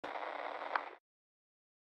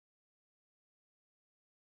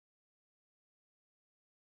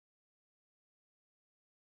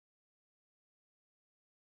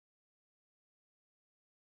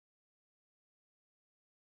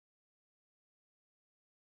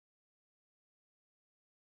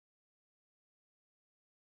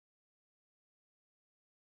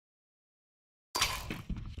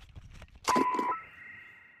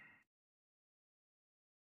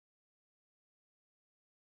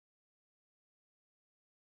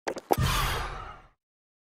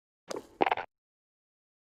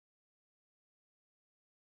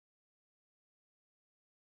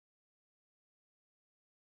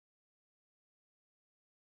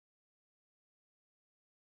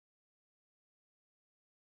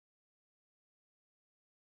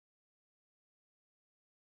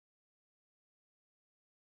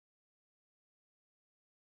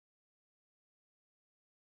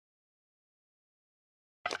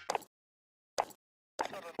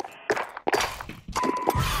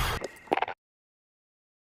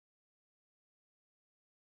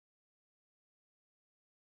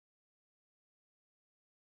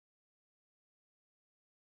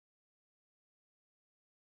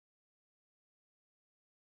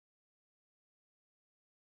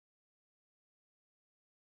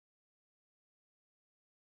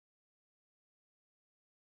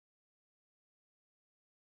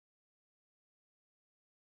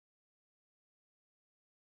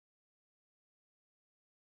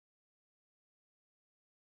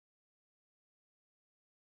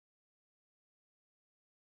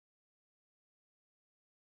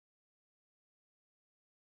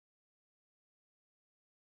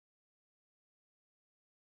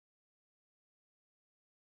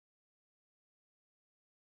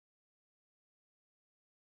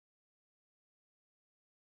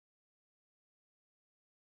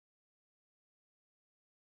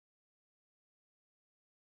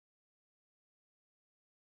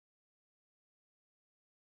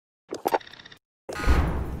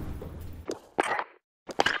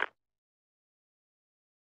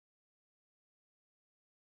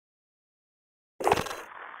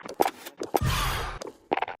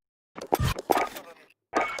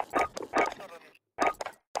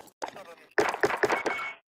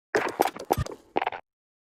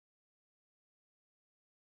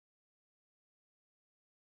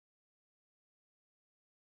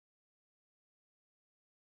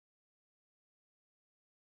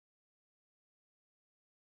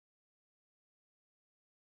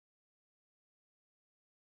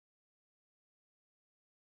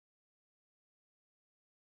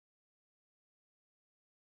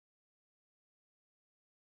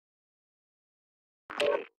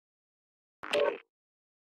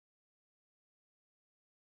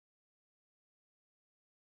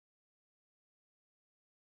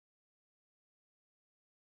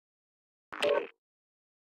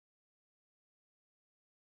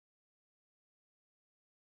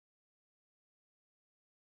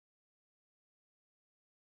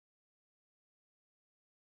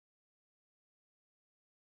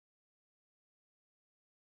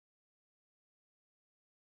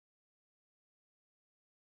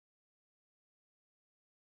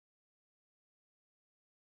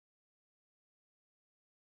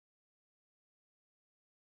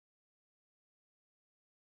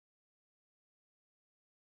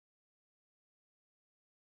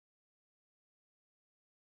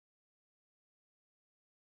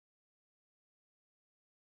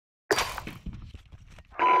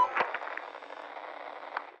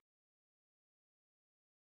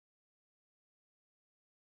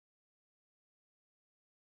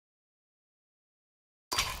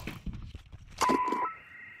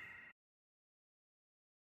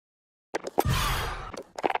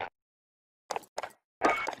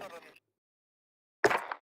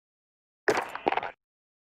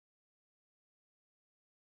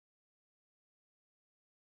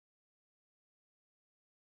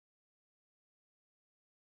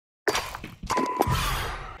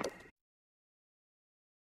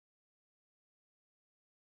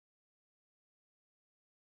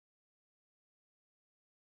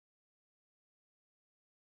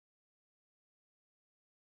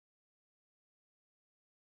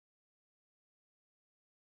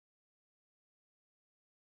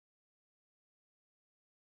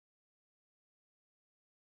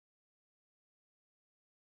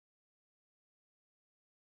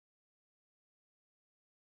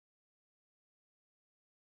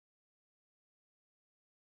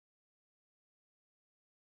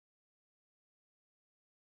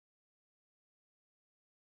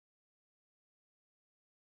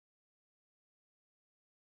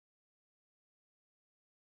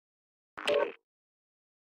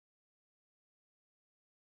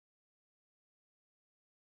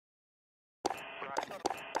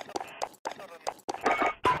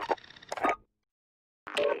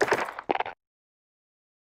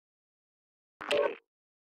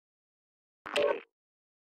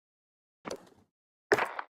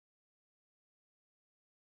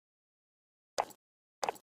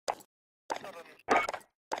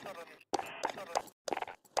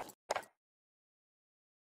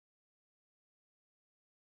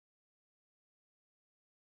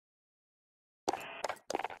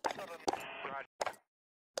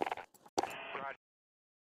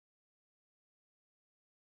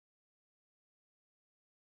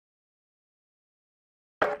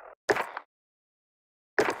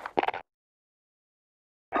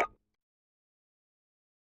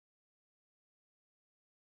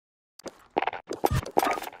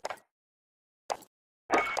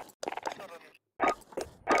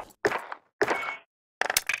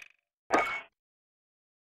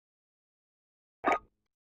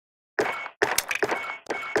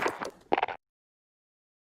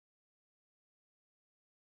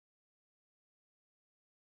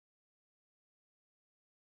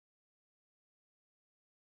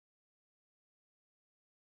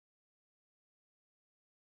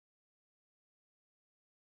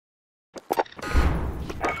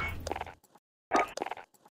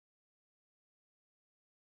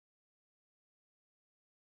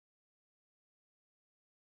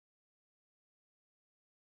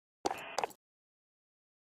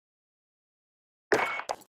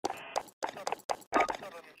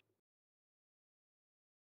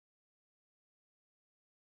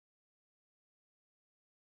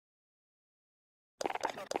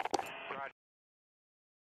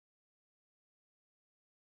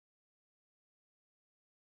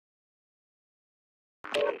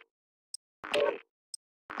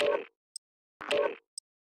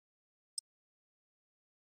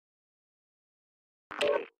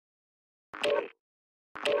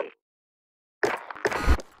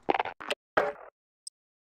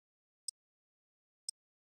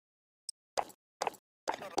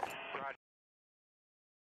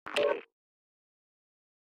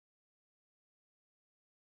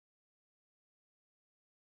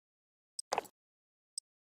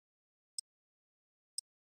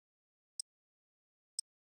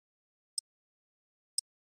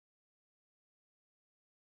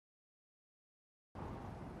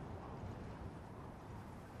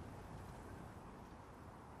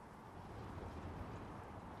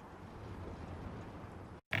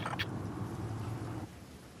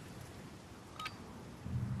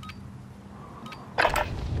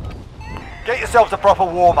Get yourselves a proper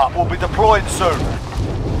warm-up. We'll be deploying soon.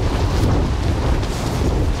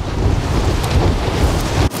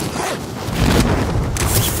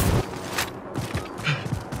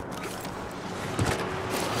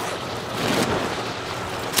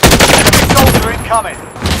 Soldier incoming.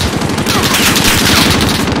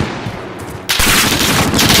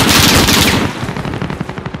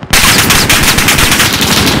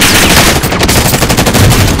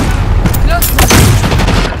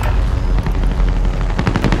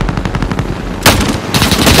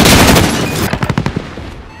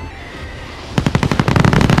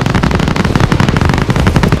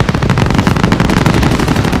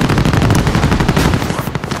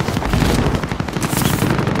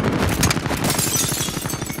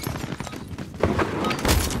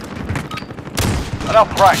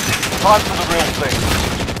 Enough practice. Time for the real thing.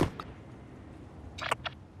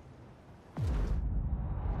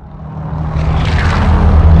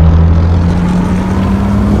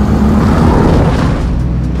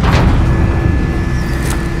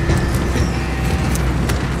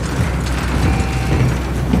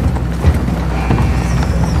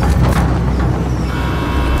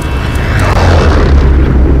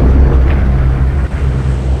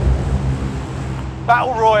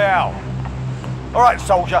 Battle Royale. Alright,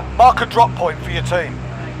 soldier, mark a drop point for your team.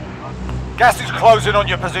 Gas is closing on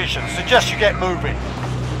your position. Suggest you get moving.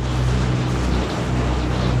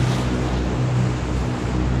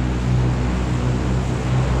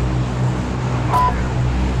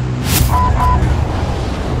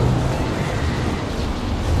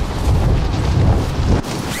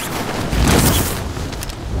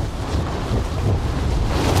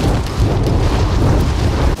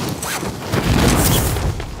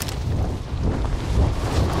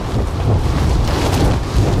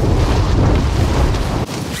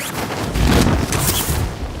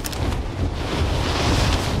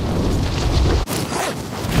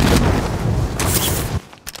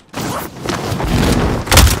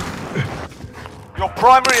 Your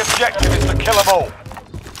primary objective is to kill them all.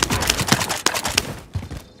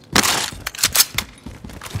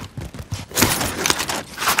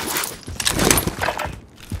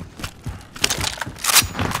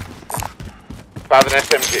 Found an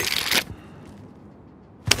SMG.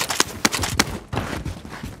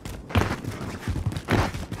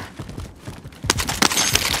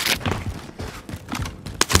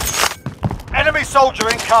 Enemy soldier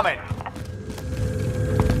incoming.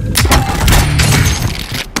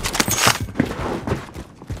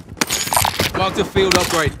 Marked a field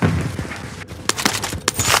upgrade.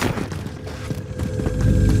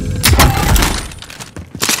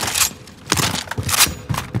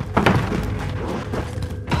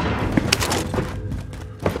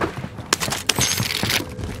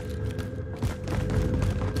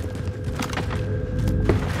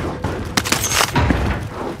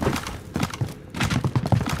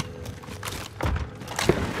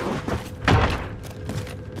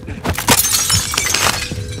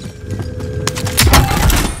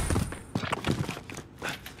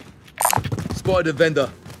 Spotted a vendor.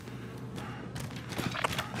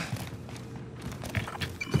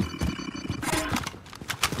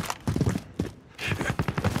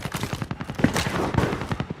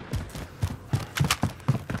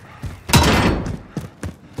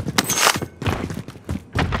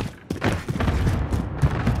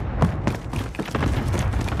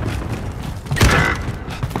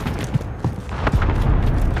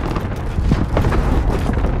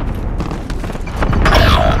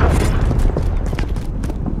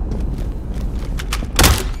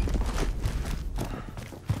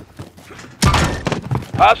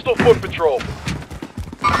 Hostile foot patrol.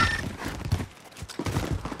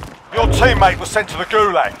 Your teammate was sent to the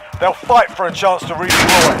Gulag. They'll fight for a chance to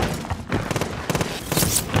redeploy.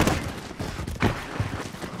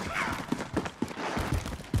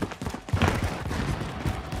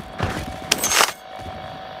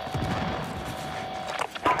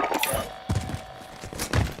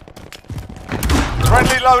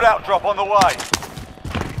 loadout drop on the way.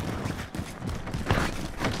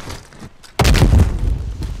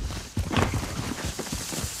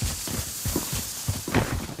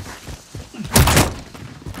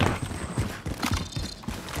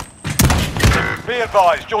 Be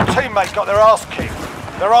advised, your teammate got their ass kicked.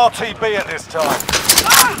 They're RTB at this time.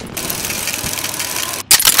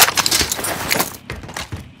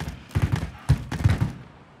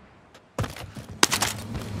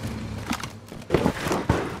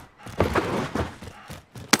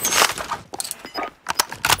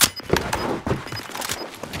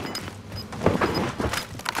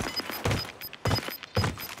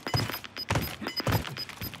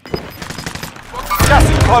 Gas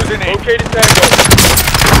is closing in. Okay to tango.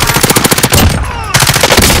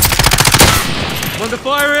 Under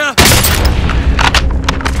fire here.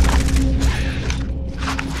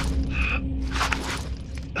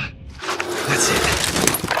 That's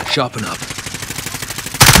it. Sharpen up.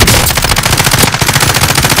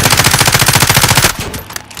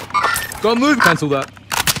 Got move. Cancel that.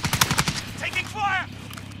 Taking fire!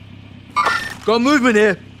 Got movement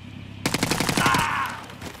here.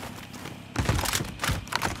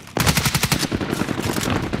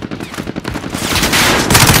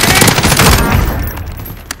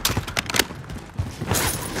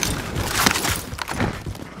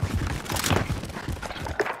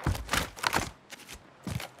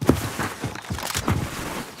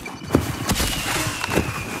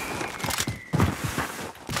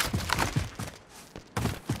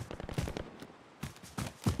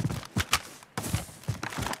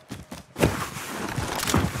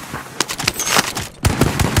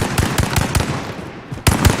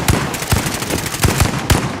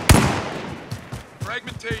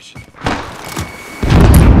 Fragmentation.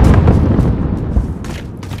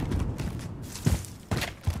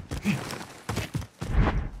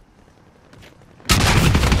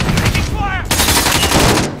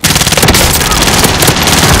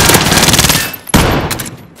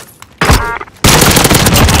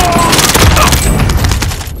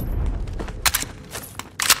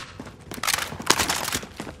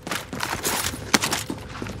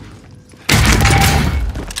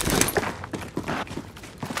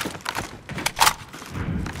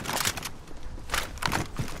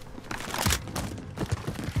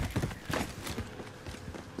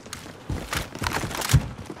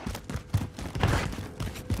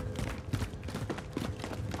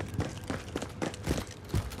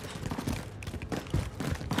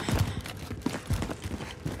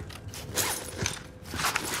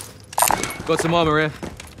 Got some armor here.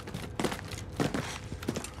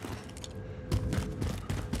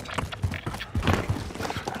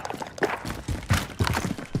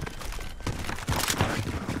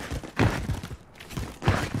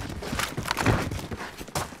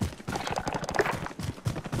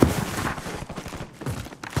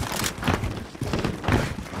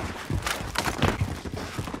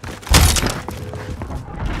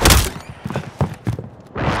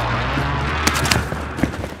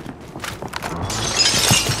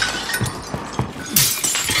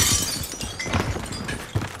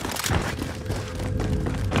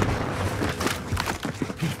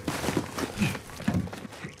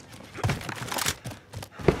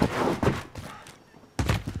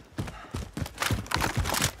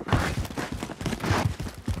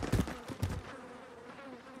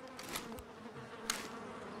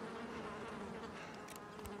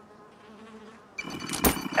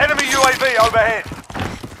 Enemy UAV overhead.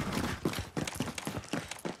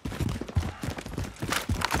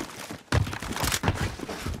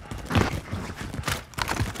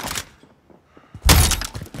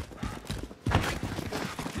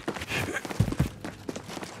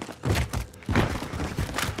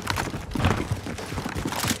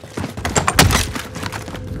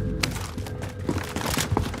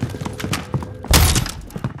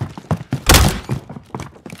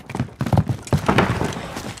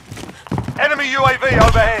 Enemy UAV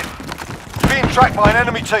overhead. Being tracked by an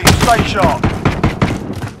enemy team. Stay sharp.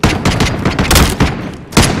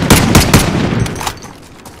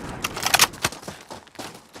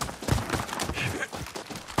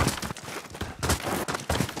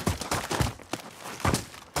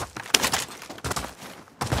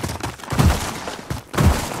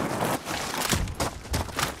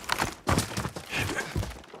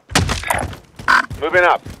 Moving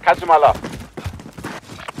up. Catch my left.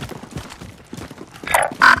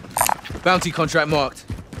 Bounty contract marked.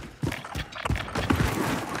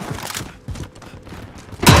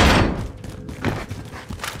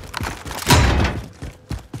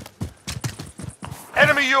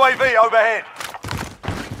 Enemy UAV overhead.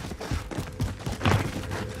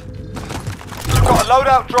 got a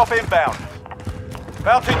loadout drop inbound.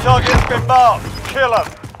 Bounty target has been marked. Kill 'em.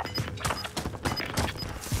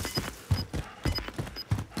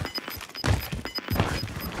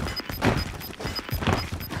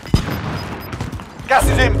 Gas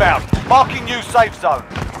is inbound. Marking new safe zone.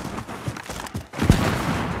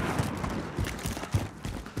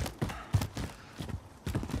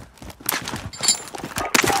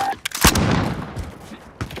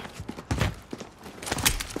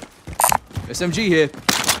 SMG here.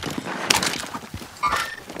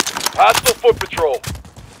 Hostile foot patrol.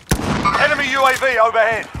 Enemy UAV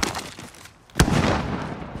overhead.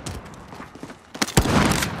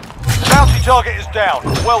 Bounty target is down.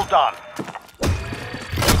 Well done.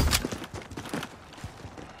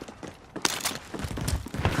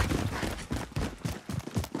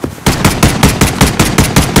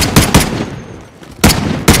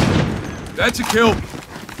 That's a kill.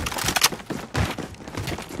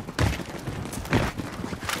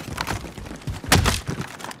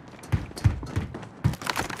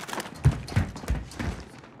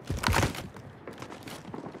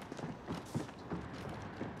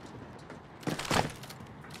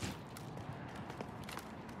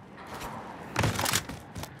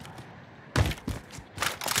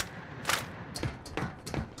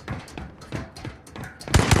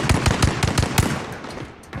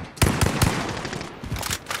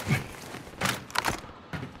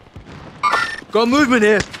 Got movement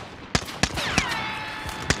here.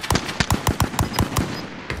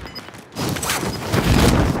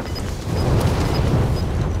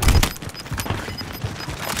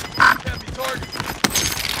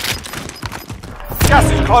 Gas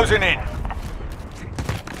is closing in.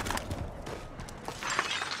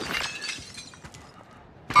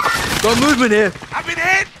 Got movement here. I've been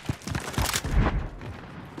hit.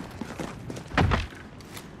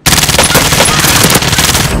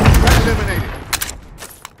 Eliminated.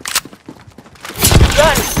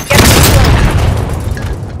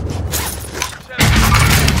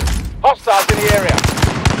 Hostiles in the area.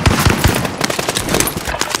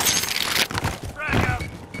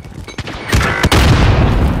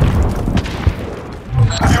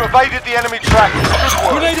 You evaded the enemy track. Good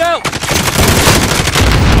work. Grenade out.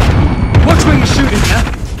 Watch where you're shooting, yeah?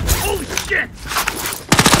 Holy shit!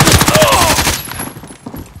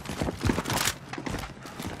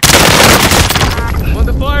 On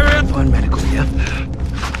the fire end. Find medical, yeah?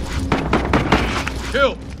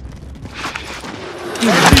 Kill.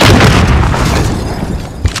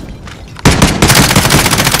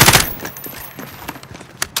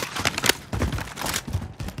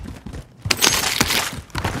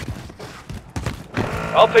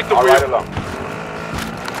 I'll take the All wheel. right, along.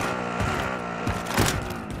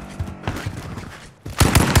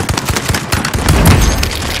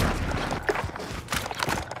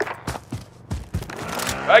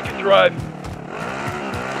 I can drive.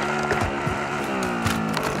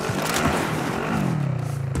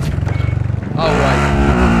 All right.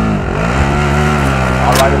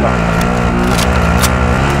 All right, along.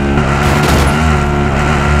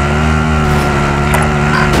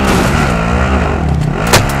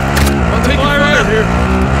 On the fire end here.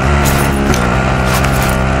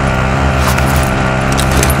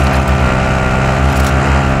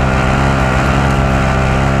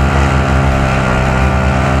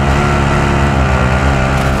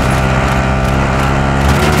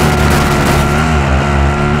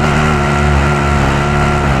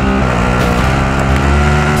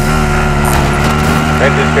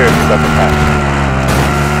 Engine here, you got the pass.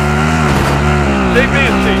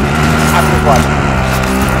 CB&T. Active one.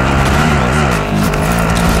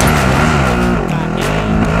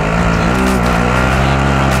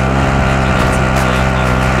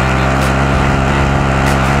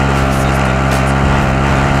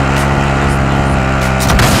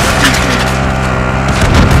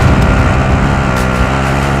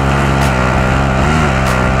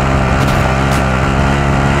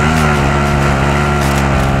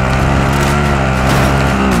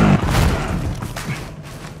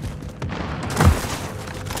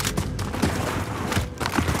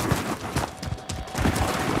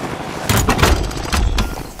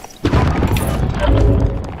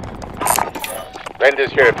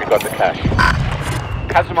 Vendors here if you got the cash.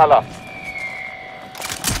 Cancel my lot.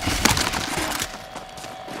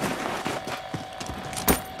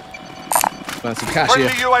 Found some cash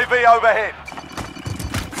Friendly here. UAV overhead.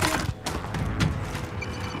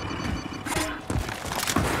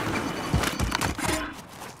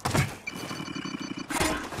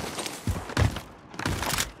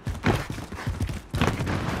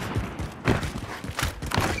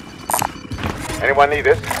 Anyone need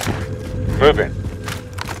this? Move in.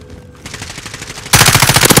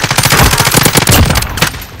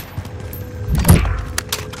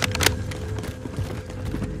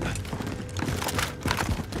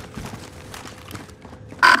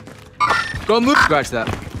 Got a move. Scratch that.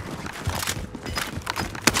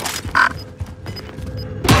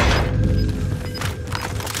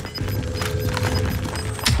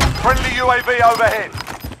 Friendly UAV overhead.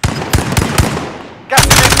 Gas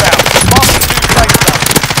is inbound. Marking new safe zone.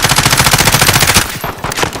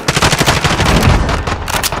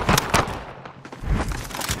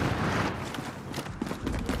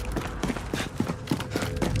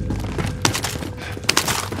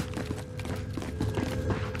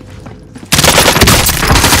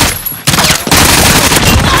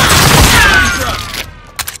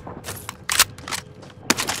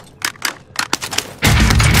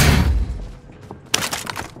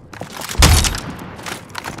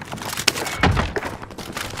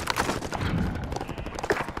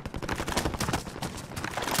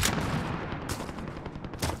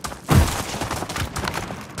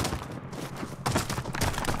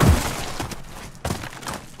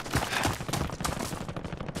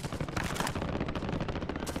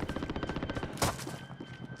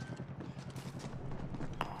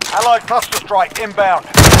 Allied cluster strike inbound.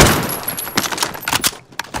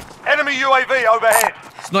 Enemy UAV overhead.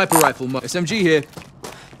 Sniper rifle. SMG here.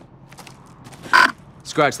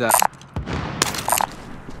 Scratch that.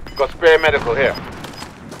 Got spare medical here.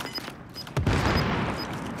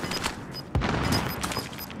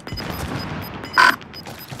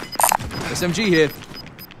 SMG here.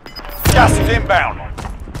 Gas is inbound.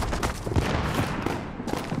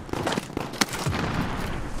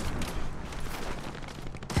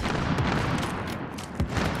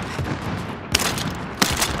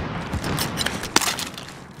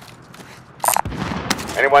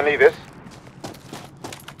 Anyone need this?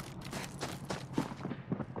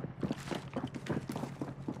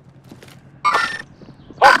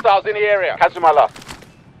 Hostiles in the area. Cancel my last.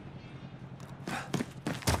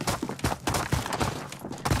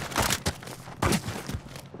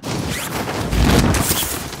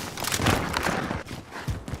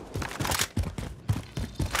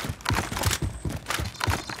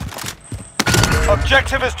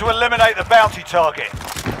 Objective is to eliminate the bounty target.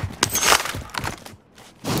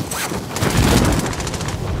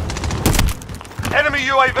 Enemy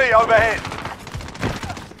UAV overhead.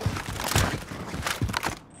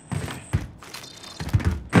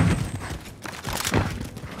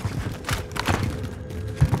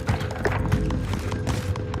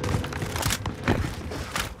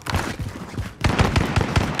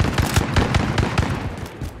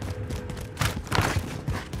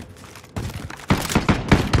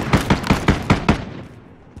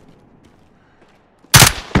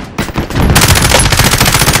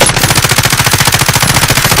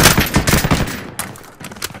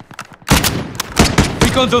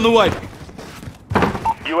 Recon's on the way.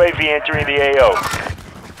 UAV entering the AO.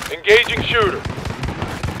 Engaging shooter.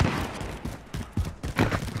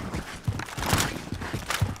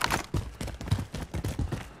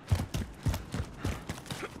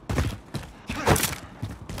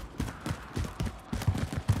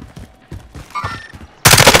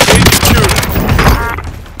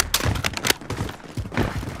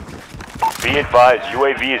 Be advised,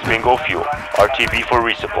 UAV is bingo fuel. RTB for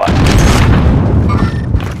resupply.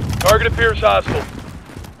 Target appears hostile.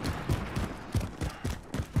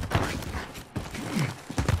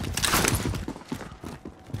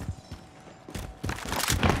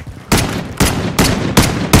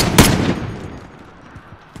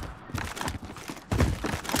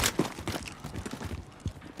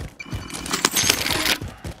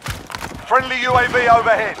 Friendly UAV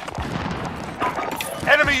overhead.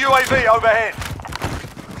 Enemy UAV overhead.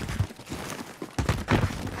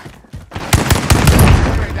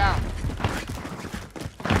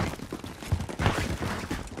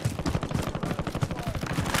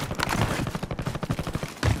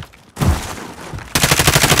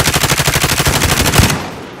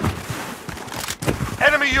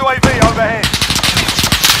 Enemy UAV overhead.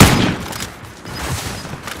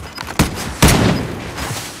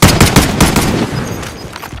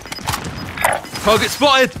 Target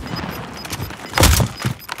spotted.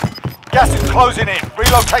 Gas is closing in.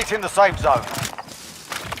 Relocating the safe zone.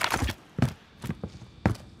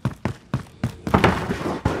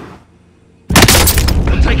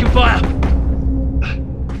 I'm taking fire.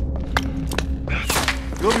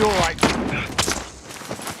 You'll be alright.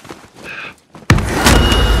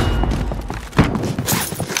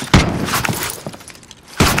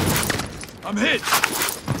 I'm hit.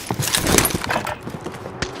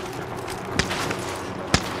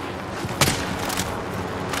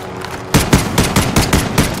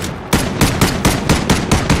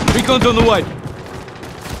 Recon's on the way.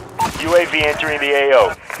 UAV entering the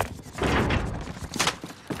AO.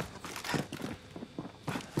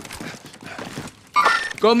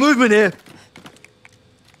 Got movement here.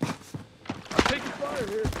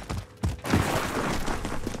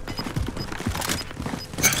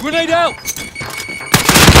 Grenade out!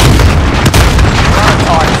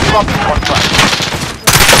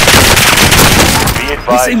 Be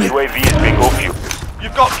advised, UAV is bingo fuel.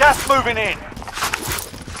 You've got gas moving in.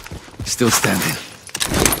 Still standing.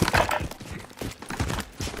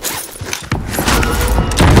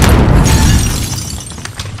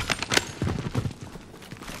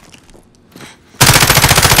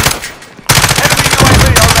 Enemy UAV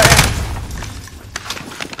overhead.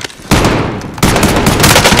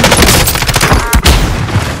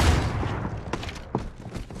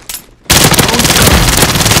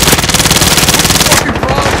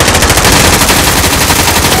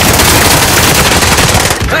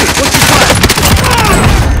 Hey, what's your plan?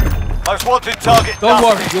 Most wanted target. Don't done.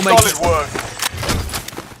 worry, you'll make Solid it. work.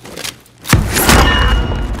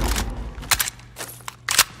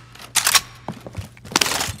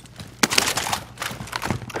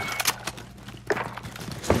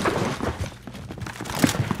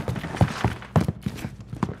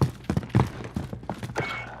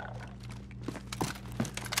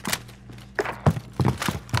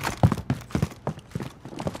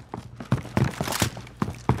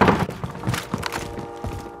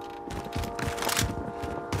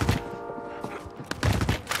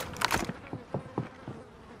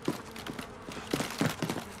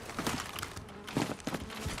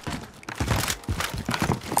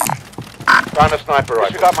 Found a sniper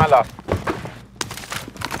rifle. Disregard my last.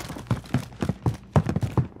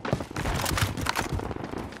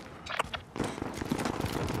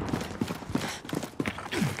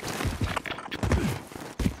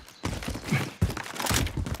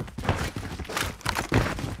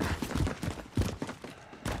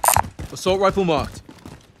 Assault rifle marked.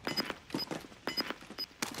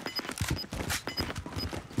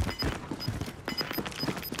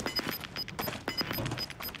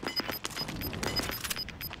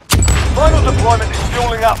 Final deployment is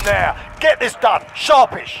fueling up now. Get this done.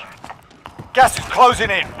 Sharpish. Gas is closing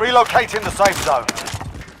in. Relocating the safe zone.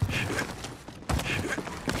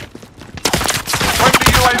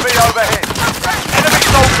 Friendly UAV overhead. Enemy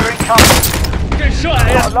soldier incoming. Get shot Got a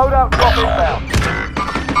here! loadout drop inbound.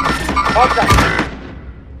 Contact.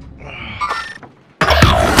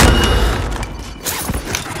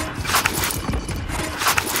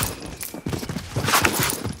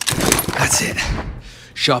 That's it.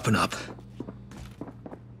 Sharpen up.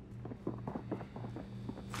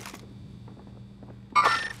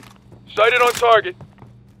 Sighted on target.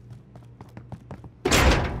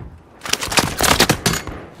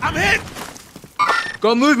 I'm hit!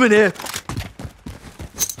 Got movement here.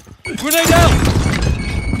 Grenade out!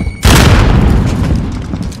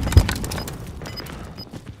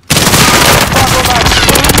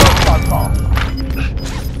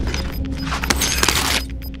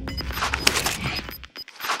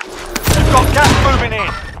 You've got gas moving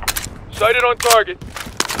in. Sighted on target.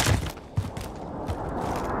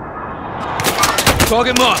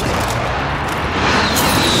 Target marked.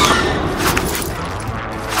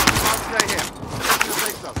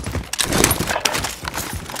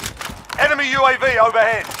 Enemy UAV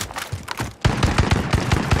overhead.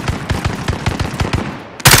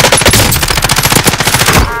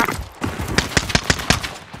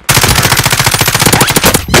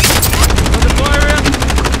 Under fire here.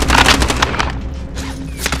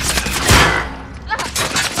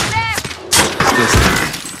 Still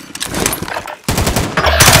standing.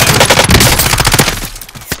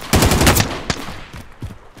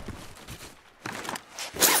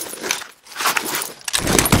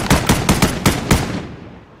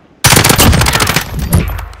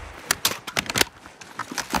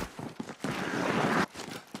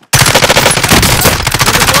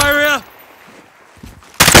 Under fire here.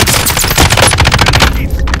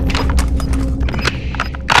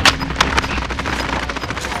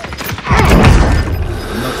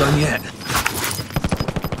 I'm not done yet.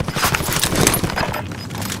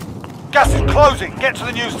 Gas is closing. Get to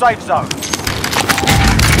the new safe zone.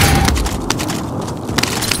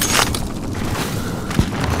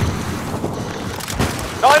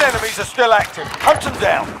 Nine enemies are still active. Hunt them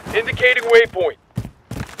down. Indicating waypoint.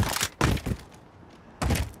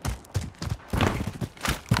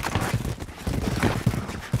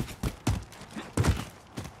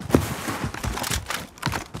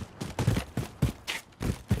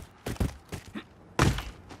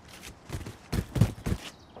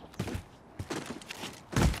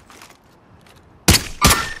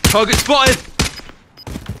 Target spotted!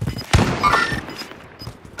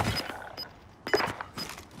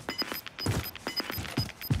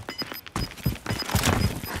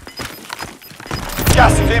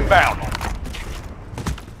 Gas is inbound.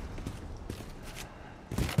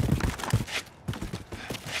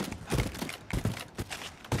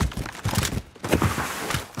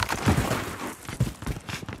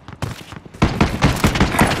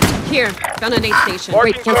 Here, found an aid station.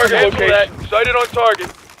 Marking Wait, cancel target that. location. Sighted on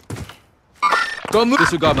target. Go move.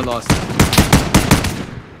 Disregard my loss.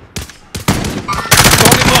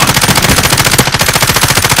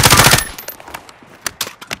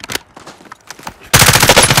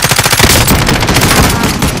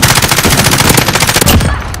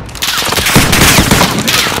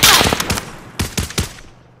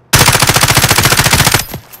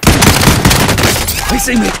 They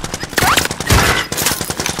see me.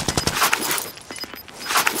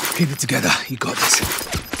 Keep it together. You got this.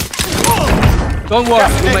 Don't worry.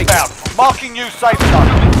 Gas is We'll make inbound. it. Marking new safe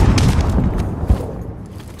zone.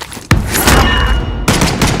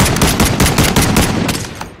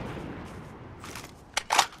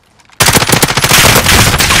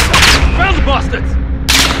 Found the bastards!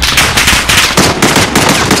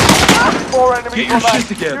 Four enemies Get your remain. shit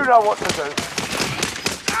together. You know what to do.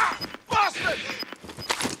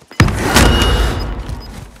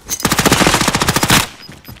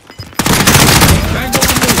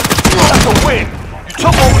 That's a win. You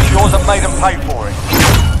took what was yours and made them pay for it.